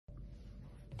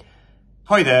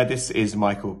Hi there, this is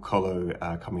Michael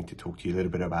Kollo coming to talk to you a little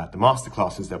bit about the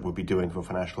masterclasses that we'll be doing for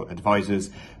financial advisors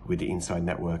with the Inside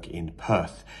Network in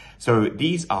Perth. So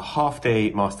these are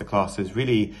half-day masterclasses,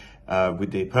 really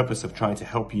with the purpose of trying to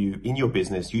help you in your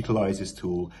business utilize this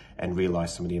tool and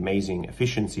realize some of the amazing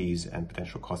efficiencies and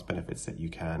potential cost benefits that you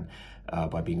can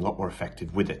by being a lot more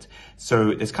effective with it.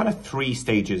 So there's kind of three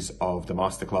stages of the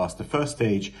masterclass. The first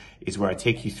stage is where I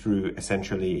take you through,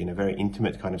 essentially in a very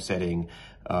intimate kind of setting,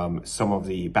 some of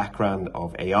the background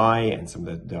of AI and some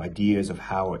of the ideas of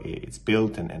how it's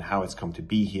built and how it's come to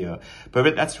be here.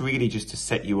 But that's really just to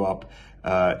set you up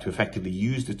to effectively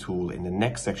use the tool in the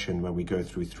next section, where we go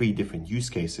through three different use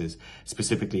cases,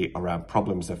 specifically around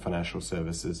problems that financial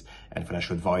services and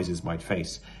financial advisors might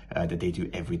face that they do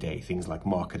every day. Things like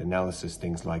market analysis,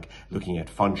 things like looking at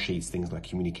fund sheets, things like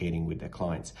communicating with their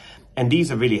clients. And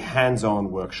these are really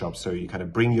hands-on workshops. So you kind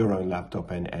of bring your own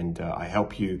laptop and I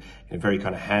help you in a very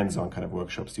kind of hands-on kind of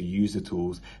workshops to use the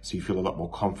tools so you feel a lot more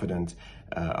confident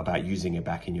about using it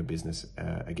back in your business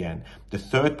again. The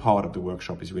third part of the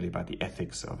workshop is really about the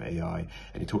ethics of AI,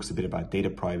 and it talks a bit about data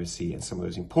privacy and some of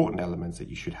those important elements that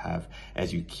you should have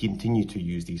as you continue to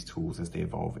use these tools as they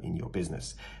evolve in your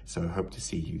business. So I hope to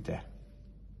see you there.